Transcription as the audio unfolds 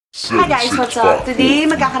Hi guys, what's up? Today,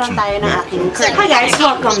 magkakaroon tayo ng aking curtain. Hi guys,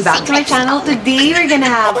 welcome back to my channel. Today, we're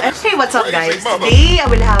gonna have... Hey, what's up guys? Today, I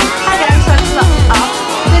will have... Hi guys, what's up?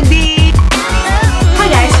 Today... Hi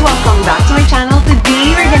guys, welcome back to my channel.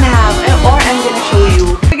 Today, we're gonna have... Or I'm gonna show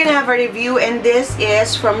you. We're gonna have a review and this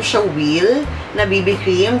is from Shawill na BB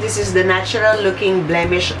cream. This is the natural looking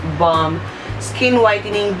blemish balm skin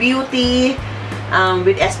whitening beauty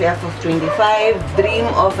with SPF of 25. Dream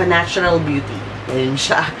of a natural beauty. Ayun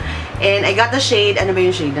siya. And I got the shade. Ano ba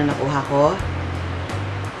yung shade na nakuha ko?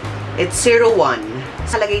 It's 01.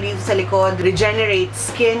 Salagay dito sa likod. Regenerate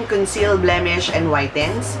skin, conceal, blemish, and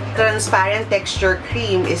whitens. Transparent texture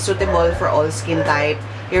cream is suitable for all skin type.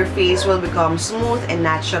 Your face will become smooth and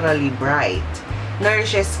naturally bright.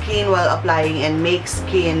 Nourishes skin while applying and makes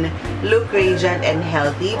skin look radiant and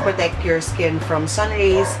healthy. Protect your skin from sun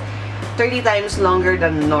rays 30 times longer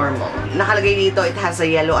than normal. Nakalagay dito, it has a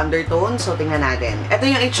yellow undertone. So, tingnan natin. Ito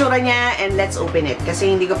yung itsura niya and let's open it.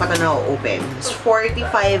 Kasi hindi ko pa ito na-open. It's 45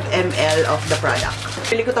 ml of the product.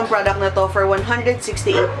 Pili ko tong product na to for 168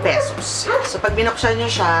 pesos. So, pag binuksan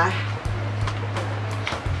nyo siya,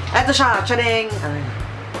 ito siya. Tcharing!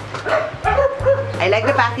 I like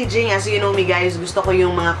the packaging. As you know me guys, gusto ko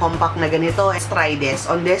yung mga compact na ganito. Let's try this.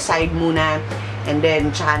 On this side muna. And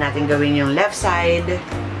then, tsaka natin gawin yung left side.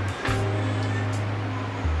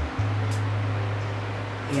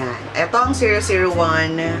 Yan. Ito ang 001.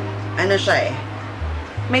 Ano siya eh?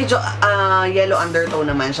 Medyo yellow undertone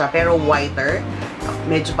naman siya, pero whiter.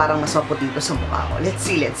 Medyo parang mas maputi ito sa mukha ko. Let's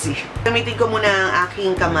see, let's see. Gamitin ko muna ang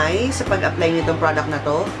aking kamay sa pag-apply nitong product na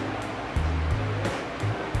to.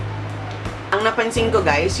 Ang napansin ko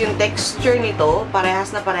guys, yung texture nito,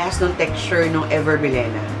 parehas na parehas ng texture ng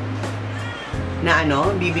Everbilena. Na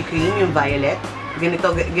ano, BB cream, yung violet.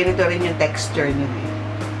 Ganito rin yung texture niya.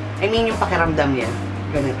 I mean, yung pakiramdam niya.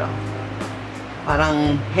 Ganito.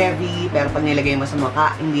 Parang heavy, pero pag nilagay mo sa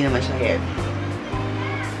mukha, hindi naman siya heavy.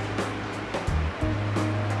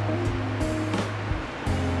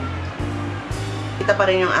 Kita pa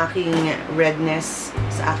rin yung aking redness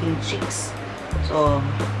sa aking cheeks. So,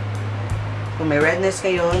 kung may redness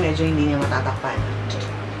kayo, medyo hindi niya matatakpan.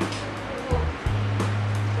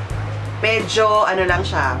 Medyo, ano lang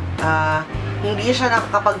siya, hindi siya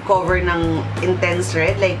nakakapag-cover ng intense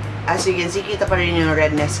red. Like, as you can see, kita pa rin yung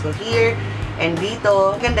redness ko here. And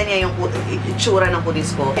dito, ganda niya yung itsura ng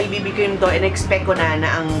putis ko. LBB cream to, and expect ko na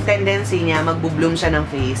ang tendency niya, magbo-bloom siya ng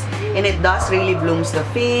face. And it does really blooms the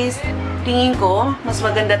face. Tingin ko, mas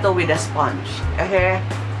maganda to with a sponge. Kasi,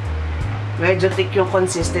 medyo thick yung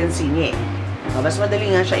consistency niya eh. Mas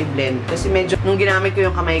madali nga siya i-blend. Kasi medyo, nung ginamit ko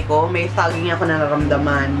yung kamay ko, may fogging ako na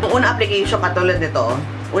naramdaman. Nung unang application, katulad nito,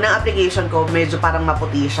 unang application ko, medyo parang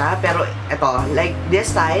maputi siya. Pero ito, like this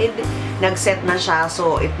side, nag-set na siya.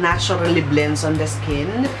 So, it naturally blends on the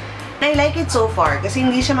skin. And I like it so far. Kasi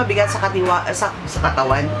hindi siya mabigat sa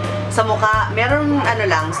katawan. Sa mukha, meron ano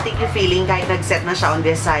lang, sticky feeling kahit nag-set na siya on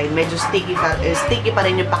this side. Medyo sticky pa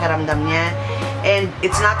rin yung pakiramdam niya. And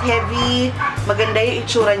it's not heavy. Maganda yung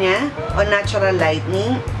itsura niya. On natural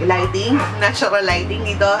lighting. Natural lighting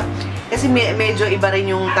dito. Kasi medyo iba rin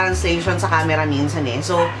yung translation sa camera minsan eh.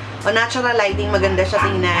 So, on natural lighting, maganda siya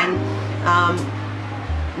tingnan.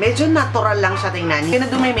 Medyo natural lang siya tingnan. I'm gonna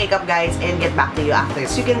do my makeup guys and get back to you after.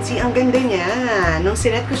 So, you can see, ang ganda niya. Nung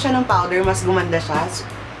sinet ko siya ng powder, mas gumanda siya. So,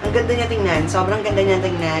 ang ganda niya tingnan. Sobrang ganda niya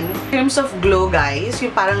tingnan. In terms of glow guys,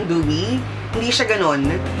 yung parang dewy, hindi siya ganon.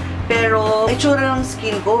 Pero, itsura ng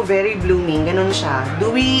skin ko, very blooming. Ganon siya.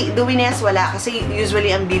 Dewiness, wala. Kasi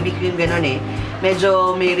usually, ang BB cream ganon eh.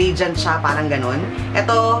 Medyo may radiant siya, parang ganon.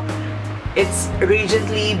 Ito, it's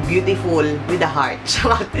radiantly beautiful with a heart.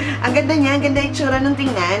 Ang ganda niya, ang ganda itsura ng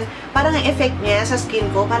tingnan. Parang ang effect niya sa skin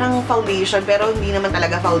ko, parang foundation, pero hindi naman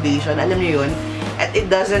talaga foundation. Alam niyo yun? At it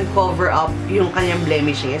doesn't cover up yung kanyang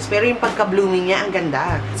blemishes. Pero yung pagka-blooming niya, ang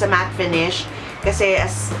ganda. It's a matte finish. Kasi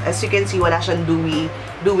as you can see, wala siyang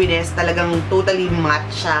dewiness. Talagang totally matte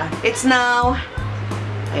siya. It's now,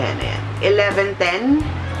 ayan, 11:10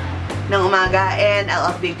 ng umaga. And I'll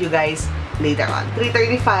update you guys later on.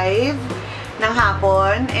 3:35 ng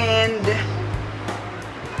hapon. And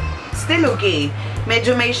still okay.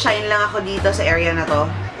 Medyo may shine lang ako dito sa area na to.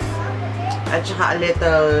 At saka a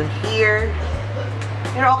little here.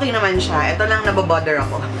 Pero okay naman siya. Ito lang nabobother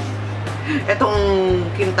ako. Itong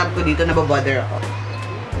kintab ko dito, nabobother ako.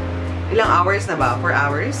 Ilang hours na ba? 4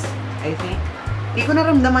 hours? I think. Hindi ko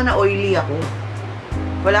naramdaman na oily ako.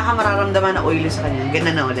 Wala kang mararamdaman na oily sa kanya.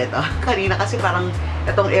 Ganda na ulit, oh. Kanina kasi parang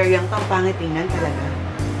itong area ang pangit tingnan talaga.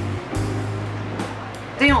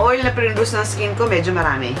 Ito yung oil na produce ng skin ko, medyo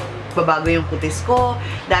marami. Babago yung kutis ko.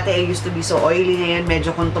 Dati I used to be so oily, ngayon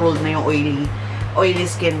medyo controlled na yung oily oily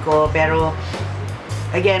skin ko. Pero,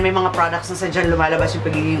 again, may mga products na sa dyan lumalabas yung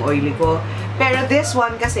pagiging oily ko. Pero this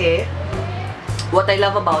one kasi, what I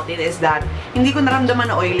love about it is that hindi ko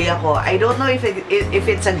naramdaman na oily ako. I don't know if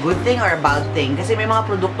it's a good thing or a bad thing. Kasi may mga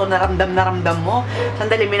produkto na ramdam mo.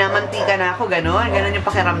 Sandali, minamantika na ako, ganon yung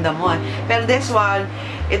pakiramdam mo. Pero this one,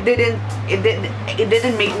 it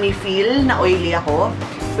didn't make me feel na oily ako.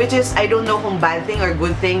 Which is, I don't know kung bad thing or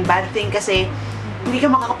good thing. Bad thing kasi, hindi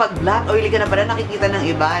ka makakapag-black. Oily ka na pala, nakikita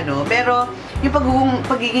ng iba, no? Pero, yung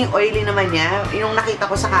pagiging oily naman niya, yung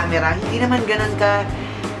nakita ko sa camera, hindi naman ganon ka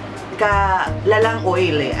lalang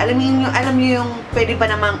oil eh. Alam niyo yung pwede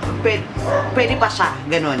pa siya,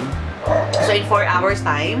 ganun. So, in 4 hours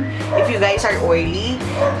time, if you guys are oily,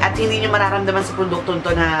 at hindi nyo mararamdaman sa produkto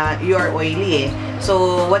to na you are oily eh.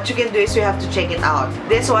 So, what you can do is you have to check it out.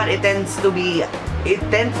 This one, it tends to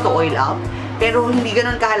oil up, pero hindi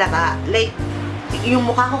ganun kahalata. Like, yung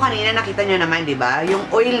mukha ko kanina, nakita nyo naman, di ba? Yung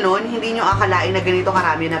oil nun, hindi nyo akalain na ganito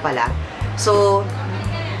karami na pala. So,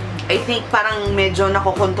 I think parang medyo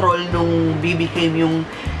nakokontrol nung BB cream yung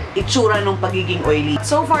itsura nung pagiging oily.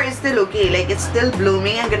 So far, it's still okay. Like, it's still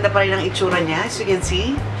blooming. Ang ganda pa rin ang itsura niya, as you can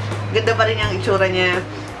see. Ganda pa rin ang itsura niya.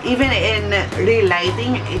 Even in real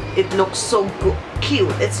lighting, it looks so cute.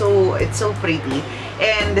 It's so pretty.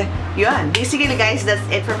 And, yun. Basically, guys, that's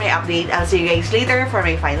it for my update. I'll see you guys later for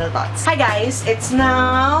my final thoughts. Hi, guys! It's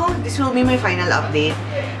now... This will be my final update.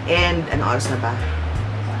 And, ano oras na ba?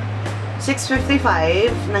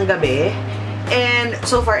 6:55 ng gabi. And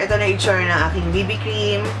so far, ito na itsura ng aking BB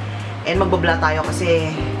cream. And magbabla tayo kasi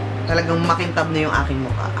talagang makintab na yung aking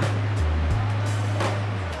mukha.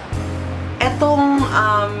 Etong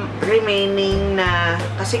remaining na,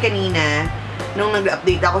 kasi kanina, nung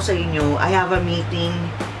nag-update ako sa inyo, I have a meeting.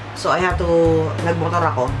 So, I have to, nagmotor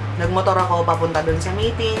ako. Nagmotor ako papunta dun sa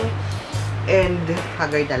meeting. And,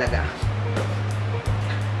 hagay talaga.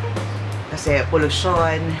 Kasi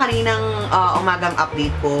pollution. Kaninang umagang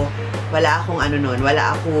update ko, wala akong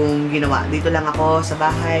wala akong ginawa. Dito lang ako sa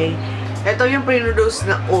bahay. Ito yung produce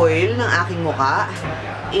na oil ng aking mukha.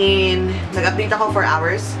 Nag-update ako 4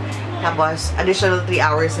 hours. Tapos, additional 3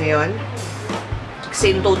 hours ngayon.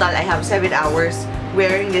 Same total, I have 7 hours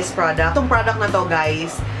wearing this product. Itong product na to,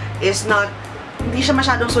 guys, is not, hindi siya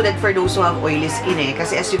masyadong suited for those who have oily skin eh.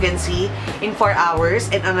 Kasi as you can see, in 4 hours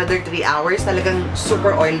and another 3 hours, talagang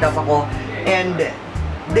super oiled up ako. And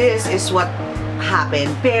this is what happened.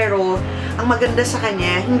 Pero, ang maganda sa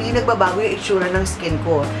kanya, hindi nagbabago yung itsura ng skin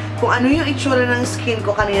ko. Kung ano yung itsura ng skin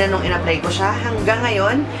ko kanina nung in-apply ko siya, hanggang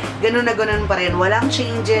ngayon, ganun na ganun pa rin. Walang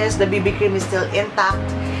changes, the BB cream is still intact.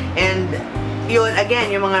 And, yun, again,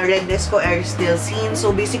 yung mga redness ko are still seen. So,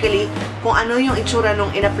 basically, kung ano yung itsura nung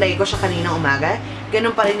in-apply ko siya kaninang umaga,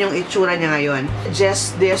 ganun pa rin yung itsura niya ngayon.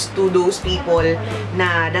 Just this to those people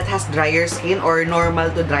na that has drier skin or normal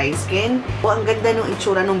to dry skin. O, ang ganda nung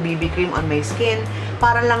itsura nung BB cream on my skin.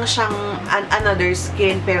 Para lang siyang another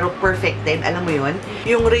skin pero perfected. Alam mo yun?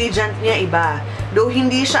 Yung radiant niya iba. Though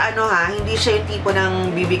hindi siya hindi siya yung tipo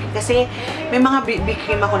ng BB cream. Kasi may mga BB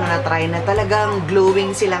cream ako na na-try na talagang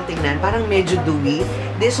glowing silang tingnan. Parang medyo dewy.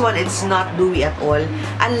 This one, it's not dewy at all.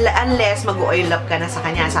 Unless mag-oil up ka na sa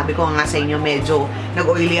kanya. Sabi ko nga sa inyo, medyo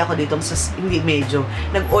nag-oily ako dito sa... Hindi medyo.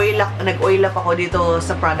 Nag-oil up ako dito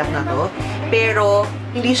sa product na to. Pero,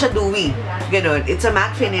 hindi siya dewy. Ganon. It's a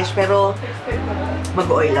matte finish, pero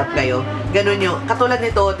mag-oil up kayo. Ganon yung... Katulad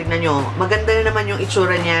nito, tignan nyo. Maganda na naman yung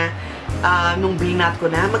itsura niya. Nung blinat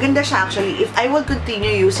ko na. Maganda siya actually. If I will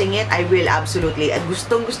continue using it, I will absolutely. At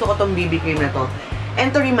gustong-gusto ko tong BB cream na to.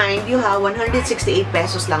 And to remind you 168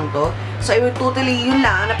 pesos lang to. So, I will totally, yun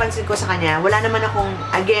lang, napansin ko sa kanya. Wala naman akong,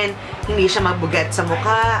 again, hindi siya mabugat sa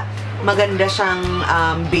mukha. Maganda siyang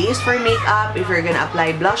base for makeup if you're gonna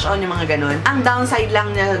apply blush on, yung mga ganon. Ang downside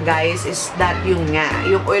lang niya, guys, is that yung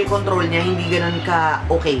oil control niya, hindi ganon ka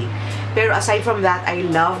okay. Pero aside from that, I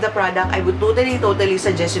love the product. I would totally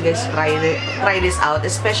suggest you guys try this out,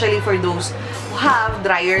 especially for those who have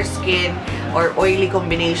drier skin or oily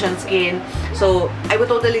combination skin. So, I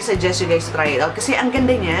would totally suggest you guys try it out. Kasi ang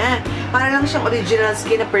ganda niya. Para lang siyang original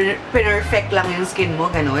skin na perfect lang yung skin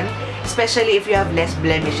mo, ganun. Especially if you have less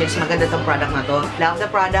blemishes. Maganda tong product na to. Love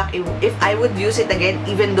the product. If I would use it again,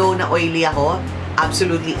 even though na oily ako,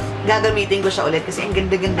 absolutely. Gagamitin ko siya ulit kasi ang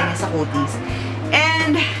ganda-ganda niya sa cuties.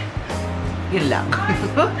 And yun lang.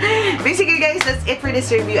 Basically, guys, that's it for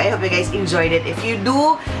this review. I hope you guys enjoyed it. If you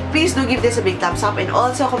do, please do give this a big thumbs up. And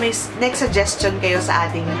also, kung may next suggestion kayo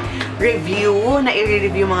sa ating review, na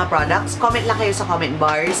i-review mga products, comment lang kayo sa comment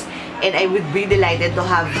bars. And I would be delighted to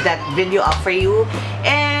have that video up for you.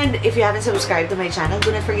 And if you haven't subscribed to my channel,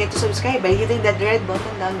 do not forget to subscribe by hitting that red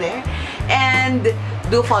button down there. And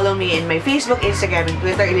do follow me in my Facebook, Instagram, and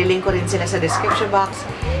Twitter. Ililink ko rin sila sa description box.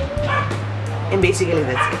 And basically,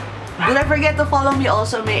 that's it. Do not forget to follow me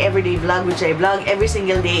also my everyday vlog, which I vlog every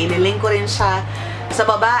single day. Ililink ko rin siya sa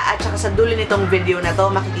baba at saka sa dulo nitong video na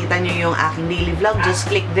to. Makikita nyo yung aking daily vlog.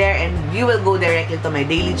 Just click there and you will go directly to my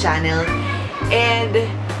daily channel. And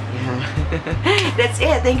yeah, that's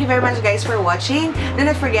it. Thank you very much guys for watching. Do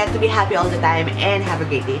not forget to be happy all the time and have a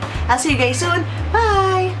great day. I'll see you guys soon.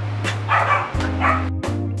 Bye!